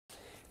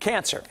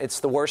Cancer.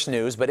 It's the worst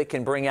news, but it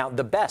can bring out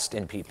the best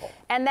in people.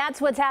 And that's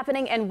what's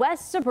happening in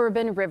West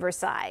suburban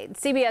Riverside.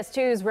 CBS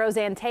 2's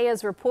Roseanne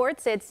Tellez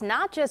reports it's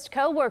not just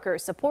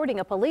co-workers supporting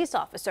a police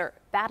officer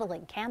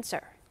battling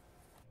cancer.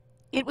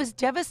 It was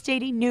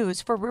devastating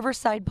news for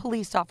Riverside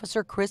police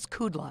officer Chris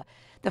Kudla.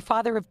 The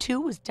father of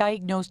two was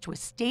diagnosed with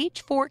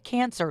stage 4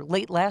 cancer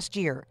late last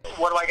year.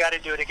 What do I got to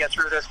do to get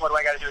through this? What do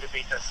I got to do to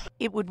beat this?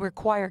 It would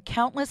require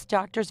countless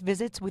doctor's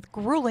visits with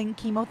grueling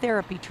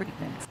chemotherapy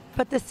treatments.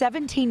 But the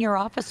 17-year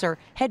officer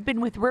had been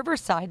with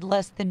Riverside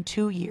less than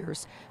 2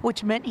 years,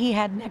 which meant he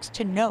had next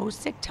to no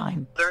sick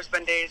time. There's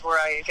been days where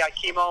I got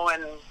chemo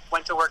and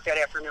went to work that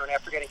afternoon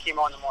after getting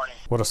chemo in the morning.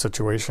 What a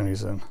situation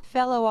he's in.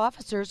 Fellow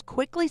officers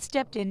quickly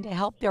stepped in to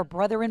help their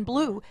brother in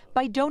blue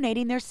by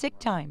donating their sick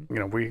time. You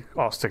know, we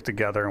all stick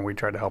together and we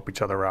try to help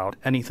each other out.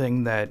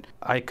 Anything that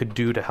I could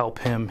do to help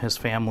him, his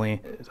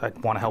family, I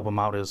want to help him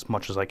out as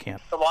much as I can.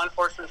 The law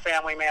enforcement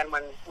family, man,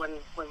 when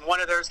one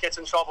of theirs gets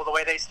in trouble, the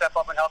way they step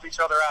up and help each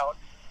other out,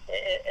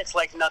 it's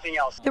like nothing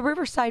else. The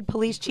Riverside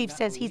police chief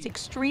says he's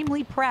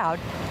extremely proud.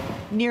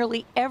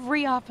 Nearly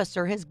every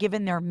officer has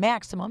given their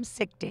maximum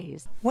sick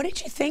days. What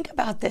did you think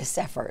about this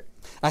effort?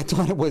 I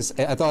thought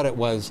it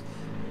was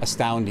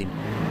astounding.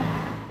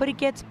 But it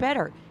gets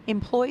better.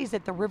 Employees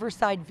at the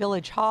Riverside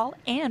Village Hall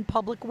and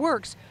Public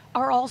Works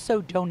are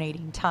also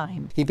donating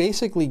time. He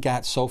basically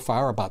got so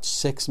far about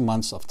 6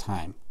 months of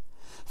time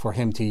for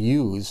him to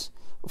use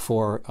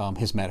for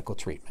his medical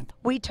treatment.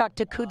 We talked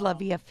to Kudla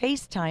via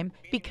FaceTime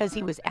because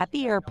he was at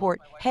the airport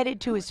headed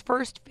to his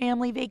first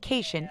family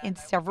vacation in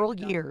several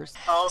years.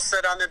 I'll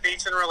sit on the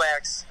beach and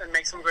relax and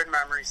make some good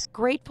memories.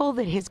 Grateful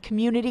that his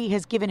community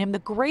has given him the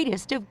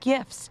greatest of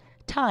gifts,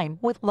 time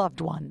with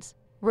loved ones.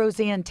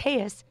 Roseanne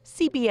Tellez,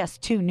 CBS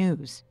 2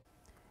 News.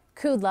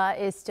 Kudla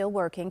is still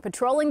working,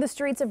 patrolling the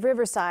streets of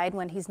Riverside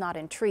when he's not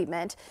in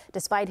treatment.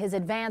 Despite his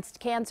advanced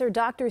cancer,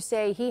 doctors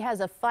say he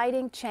has a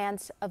fighting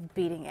chance of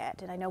beating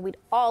it. And I know we'd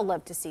all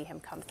love to see him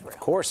come through. Of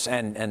course,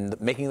 and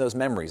making those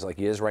memories like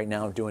he is right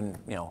now doing,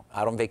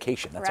 out on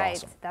vacation. That's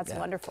awesome. That's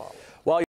wonderful. Well,